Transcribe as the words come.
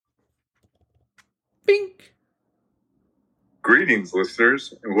Bink. Greetings,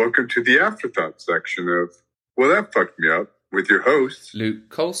 listeners, and welcome to the Afterthought section of Well, That Fucked Me Up with your hosts, Luke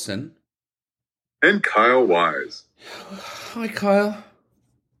Colson. And Kyle Wise. Hi, Kyle.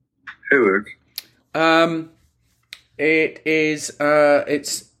 Hey, Luke. It's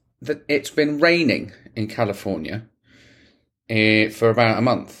been raining in California for about a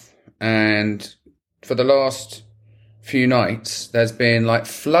month, and for the last few nights there's been like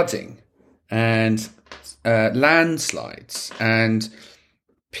flooding and landslides and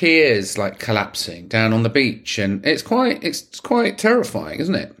piers like collapsing down on the beach, and it's quite terrifying,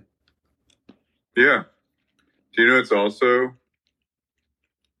 isn't it? Yeah. Do you know it's also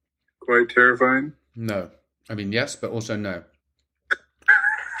quite terrifying? No. I mean, yes, but also no.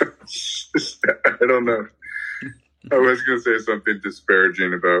 I don't know. I was going to say something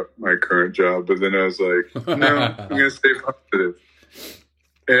disparaging about my current job, but then I was like, no, I'm going to stay positive.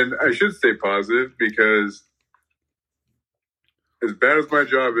 And I should stay positive because as bad as my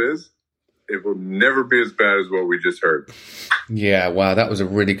job is, it will never be as bad as what we just heard. Yeah, wow, that was a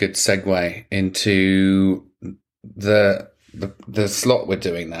really good segue into the slot we're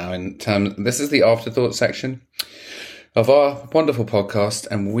doing now. This is the afterthought section of our wonderful podcast,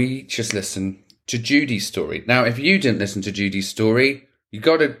 and we just listen to Judy's story. Now, if you didn't listen to Judy's story, you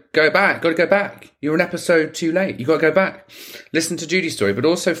got to go back. You're an episode too late. You got to go back, listen to Judy's story, but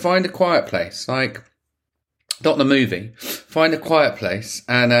also find a quiet place, like not the movie. Find a quiet place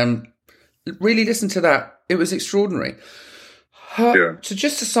and really listen to that. It was extraordinary. So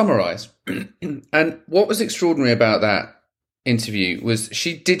just to summarize, and what was extraordinary about that interview was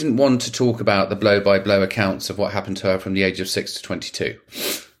she didn't want to talk about the blow-by-blow accounts of what happened to her from the age of 6 to 22,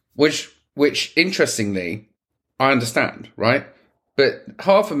 which interestingly, I understand, right? But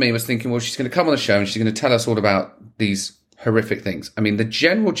half of me was thinking, well, she's going to come on the show and she's going to tell us all about these horrific things. I mean, the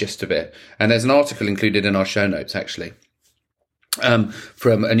general gist of it, and there's an article included in our show notes, actually,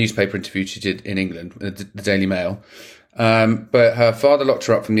 from a newspaper interview she did in England, the Daily Mail. But her father locked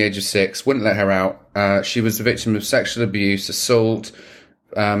her up from the age of 6, wouldn't let her out. She was the victim of sexual abuse, assault,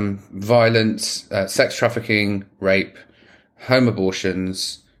 violence, sex trafficking, rape, home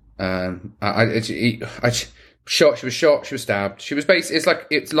abortions. She was shot, she was stabbed. She was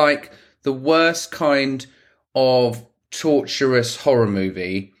it's like the worst kind of torturous horror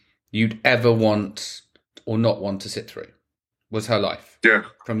movie you'd ever want or not want to sit through was her life. Yeah.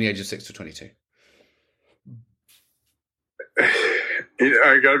 From the age of 6 to 22.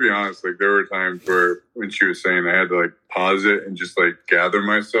 I gotta be honest, like there were times where when she was saying I had to like pause it and just like gather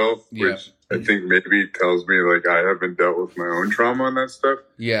myself, which I think maybe tells me like I haven't dealt with my own trauma on that stuff.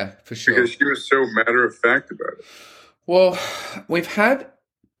 Yeah, for sure. Because she was so matter of fact about it. Well, we've had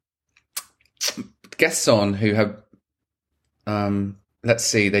guests on who have, let's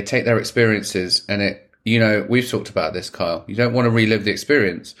see, they take their experiences and we've talked about this, Kyle. You don't want to relive the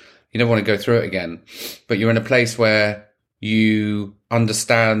experience. You don't want to go through it again, but you're in a place where you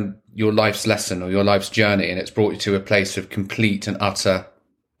understand your life's lesson or your life's journey, and it's brought you to a place of complete and utter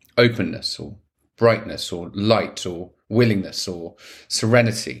openness or brightness or light or willingness or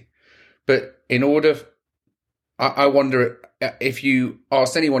serenity. But I wonder if you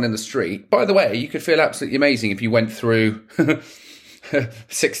asked anyone in the street, by the way, you could feel absolutely amazing if you went through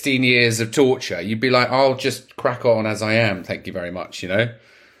 16 years of torture. You'd be like, I'll just crack on as I am. Thank you very much, Yep.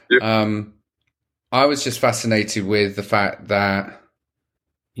 I was just fascinated with the fact that,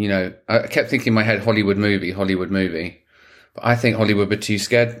 I kept thinking in my head, Hollywood movie. But I think Hollywood would be too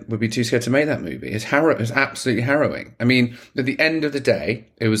scared to make that movie. It's absolutely harrowing. I mean, at the end of the day,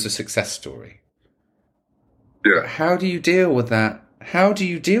 it was a success story. Yeah. But how do you deal with that? How do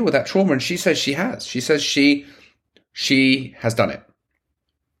you deal with that trauma? And she says she has. She says she has done it.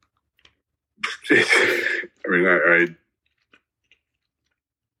 I mean,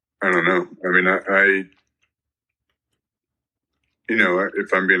 I don't know. I mean,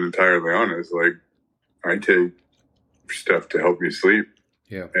 if I'm being entirely honest, like I take stuff to help me sleep.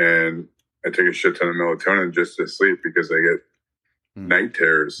 Yeah. And I take a shit ton of melatonin just to sleep because I get night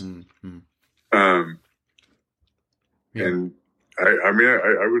terrors. Mm-hmm. And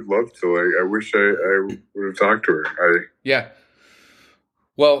I would love to, like, I wish I would have talked to her. Yeah.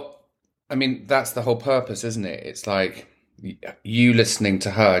 Well, I mean, that's the whole purpose, isn't it? It's like you listening to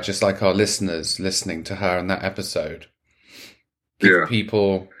her, just like our listeners listening to her in that episode. Yeah.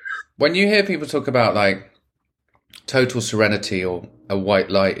 People, when you hear people talk about like total serenity or a white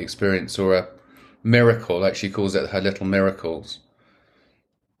light experience or a miracle, like she calls it her little miracles,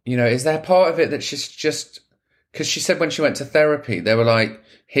 is there part of it that she's just, because she said when she went to therapy, they were like,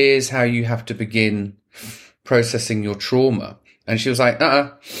 here's how you have to begin processing your trauma. And she was like,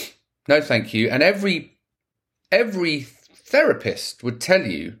 No, thank you. And every therapist would tell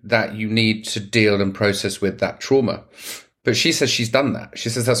you that you need to deal and process with that trauma. But she says she's done that. She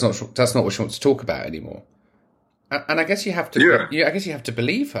says that's not what she wants to talk about anymore. And I guess you have to. Yeah. I guess you have to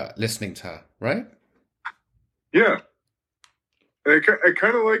believe her, listening to her, right? Yeah. I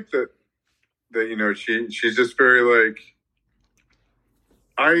kind of like that. That, you know, she's just very like.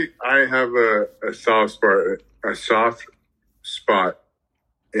 I have a soft spot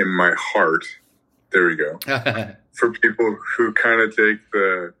in my heart. There we go. For people who kind of take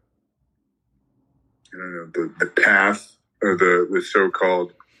the, I don't know, the path or the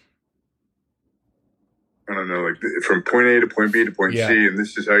so-called, I don't know, like from point A to point B to point C, and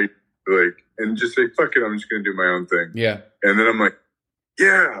this is how you like, and just say, fuck it, I'm just going to do my own thing. Yeah. And then I'm like,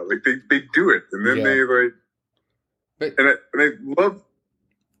 yeah, like they do it. And then they like, and I love,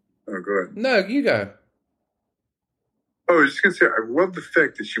 oh, go ahead. No, you go. Oh, I was just going to say, I love the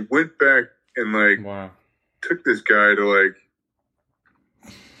fact that she went back and like, took this guy to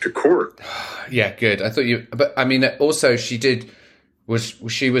court. Yeah, good. I thought but I mean, also she was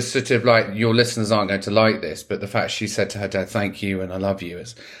sort of like, your listeners aren't going to like this, but the fact she said to her dad, thank you and I love you,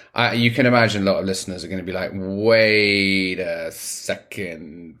 is, you can imagine a lot of listeners are going to be like, wait a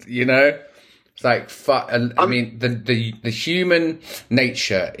second, you know? It's like, fuck. I mean, the human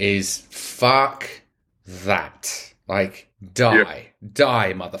nature is fuck that. Like, die,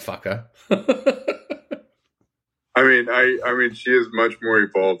 motherfucker. I mean, she is much more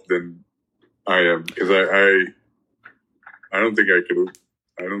evolved than I am, because I don't think I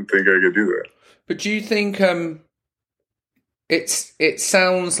could do that. But do you think it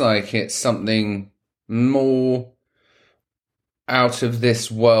sounds like it's something more out of this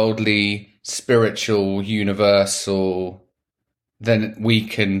worldly, spiritual, universal than we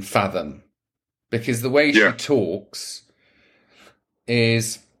can fathom? Because the way she talks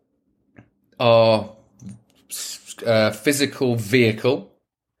is our physical vehicle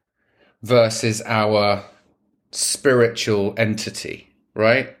versus our spiritual entity,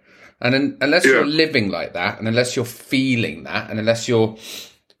 right? And unless you're living like that, and unless you're feeling that, and unless you're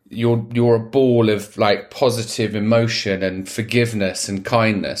a ball of like positive emotion and forgiveness and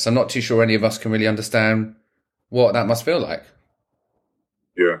kindness, I'm not too sure any of us can really understand what that must feel like.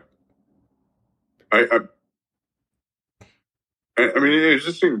 Yeah. I mean, it's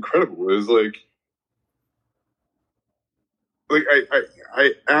just incredible. It's like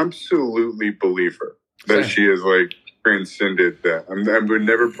I absolutely believe her that she has like transcended that. I would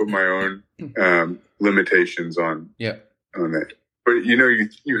never put my own limitations on that. But you know,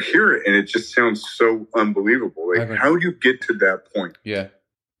 you hear it and it just sounds so unbelievable. Like, how do you get to that point? Yeah,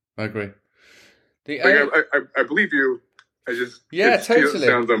 I agree. I believe you. I just totally. It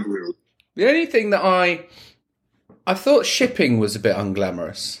sounds unbelievable. The only thing that I thought shipping was a bit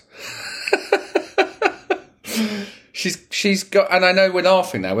unglamorous. She's got, and I know we're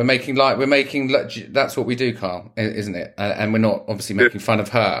laughing now. We're making that's what we do, Carl, isn't it? And we're not obviously making fun of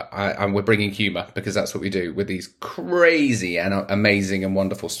her, and we're bringing humour, because that's what we do with these crazy and amazing and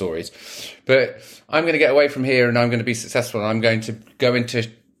wonderful stories. But I'm going to get away from here, and I'm going to be successful, and I'm going to go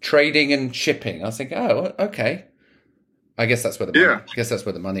into trading and shipping. I was thinking, oh, okay. I guess that's where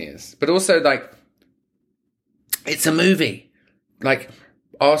the money is. But also, like, it's a movie. Like,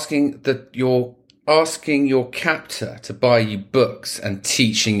 asking your captor to buy you books and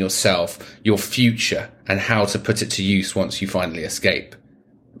teaching yourself your future and how to put it to use once you finally escape.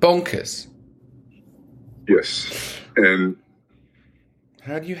 Bonkers. Yes. And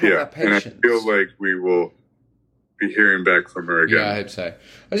how do you have that patience? And I feel like we will be hearing back from her again. Yeah, I hope so. I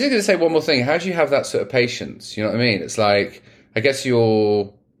was just going to say one more thing. How do you have that sort of patience? You know what I mean? It's like, I guess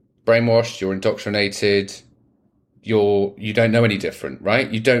you're brainwashed, you're indoctrinated, you don't know any different, right?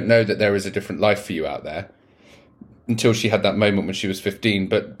 You don't know that there is a different life for you out there until she had that moment when she was 15.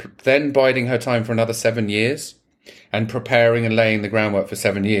 But then biding her time for another 7 years and preparing and laying the groundwork for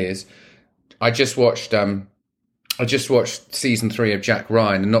 7 years. I just watched season 3 of Jack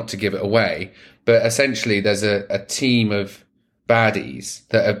Ryan, and not to give it away, but essentially there's a team of baddies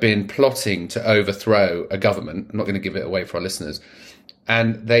that have been plotting to overthrow a government. I'm not going to give it away for our listeners.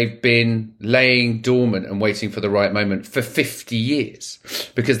 And they've been laying dormant and waiting for the right moment for 50 years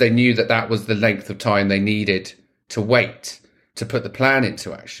because they knew that that was the length of time they needed to wait to put the plan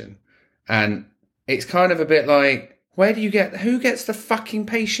into action. And it's kind of a bit like, who gets the fucking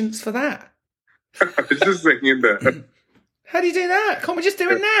patience for that? I was just thinking that. How do you do that? Can't we just do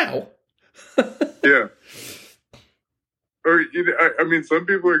it now? Yeah. Or, I mean, some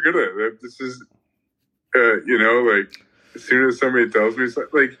people are good at it. This is, like, as soon as somebody tells me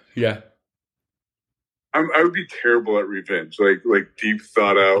something, like, yeah, I would be terrible at revenge, like deep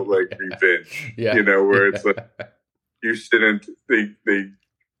thought out, like revenge. Yeah. You know, where it's like you sit and they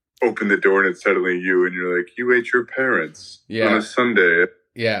open the door and it's suddenly you, and you're like, you ate your parents on a Sunday.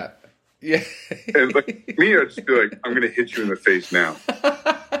 Yeah. And like me, I'd just be like, I'm going to hit you in the face now.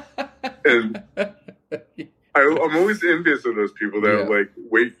 And I'm always envious of those people that like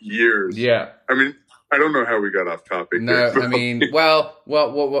wait years. Yeah. I mean, I don't know how we got off topic. No, I mean, well,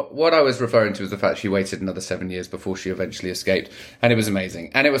 what I was referring to was the fact she waited another 7 years before she eventually escaped. And it was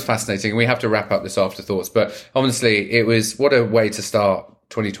amazing. And it was fascinating. And we have to wrap up this afterthoughts. But honestly, it was, what a way to start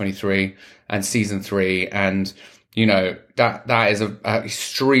 2023 and season 3. And, you know, that is a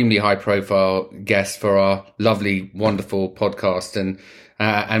extremely high profile guest for our lovely, wonderful podcast.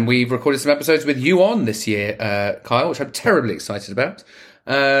 And we've recorded some episodes with you on this year, Kyle, which I'm terribly excited about.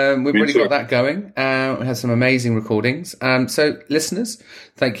 We've already got that going. We had some amazing recordings. So listeners,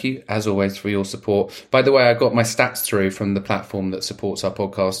 thank you as always for your support. By the way, I got my stats through from the platform that supports our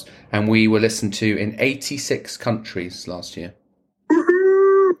podcast, and we were listened to in 86 countries last year.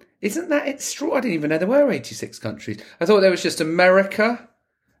 Isn't that extraordinary? I didn't even know there were 86 countries. I thought there was just America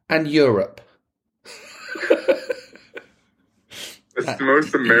and Europe. It's the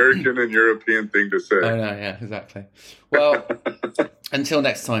most American and European thing to say. I know, yeah, exactly. Well, until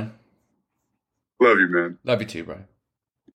next time. Love you, man. Love you too, bro.